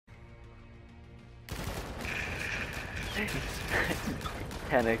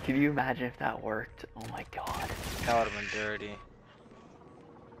Kenna, can you imagine if that worked? Oh my god. That would have been dirty.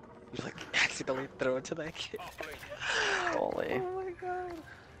 You like accidentally throw it to that kid. Holy. Oh my god.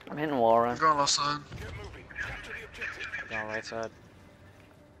 I'm hitting wall run. I'm going left side. Down right side.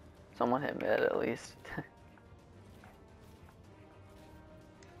 Someone hit mid at least.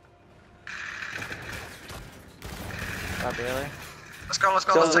 Not really. Let's go, let's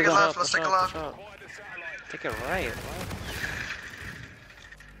go, Go, let's take go, it go. left, let's take it left. Take it right, what?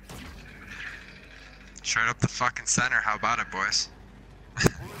 Straight up the fucking center, how about it, boys?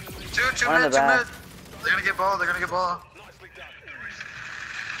 Two One in mid, the two back. mid. They're gonna get ball, they're gonna get ball.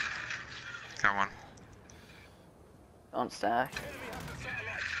 Got one. Don't stack.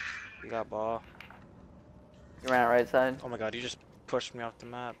 You got ball. You ran it right side. Oh my god, you just pushed me off the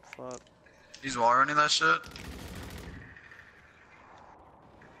map. Fuck. He's wall running that shit.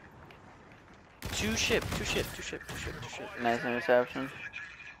 Two ship. Nice interception.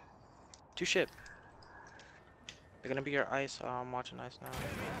 Two ship. They're gonna be your ice. I'm watching ice now.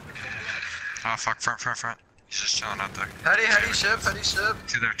 Oh fuck, front. He's just chilling out there. Heady ship.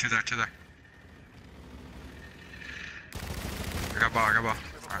 Two there. I got ball. Alright, never mind.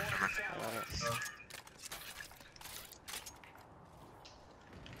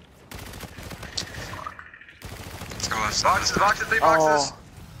 Let's go left side. Boxes, 3 boxes.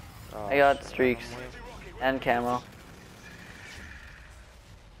 Oh, I got shit, streaks. I'm waiting. And camo.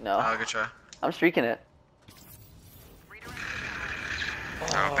 No. Oh, good try. I'm streaking it.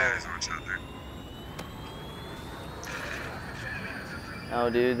 Oh, Bailey's on out there. Oh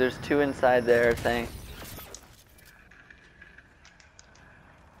dude, there's 2 inside there saying.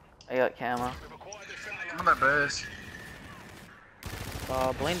 I got camo. I'm on that base.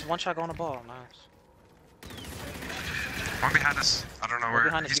 Blaine's one shot going to ball. Nice. One behind us. I don't know One where.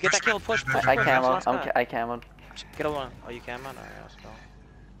 behind us. He's You get that kill, pushing push. I Last camoed. guy. I camoed. Get a one. Oh, you camo? Alright, let's go.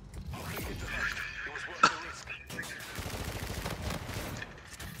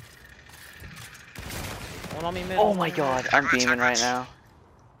 One on me mid. Oh my god, I'm beaming right now.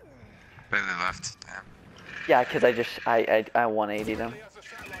 Bailey left. Damn. Yeah, cause I 180'd him.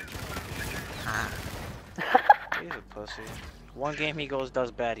 He's a pussy. One game he goes,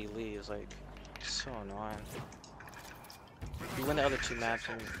 does bad, he leaves. Like, so annoying. You win the other 2 maps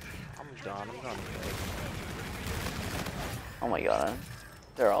and I'm done. I'm done. Oh my god.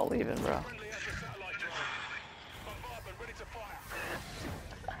 They're all leaving, bro.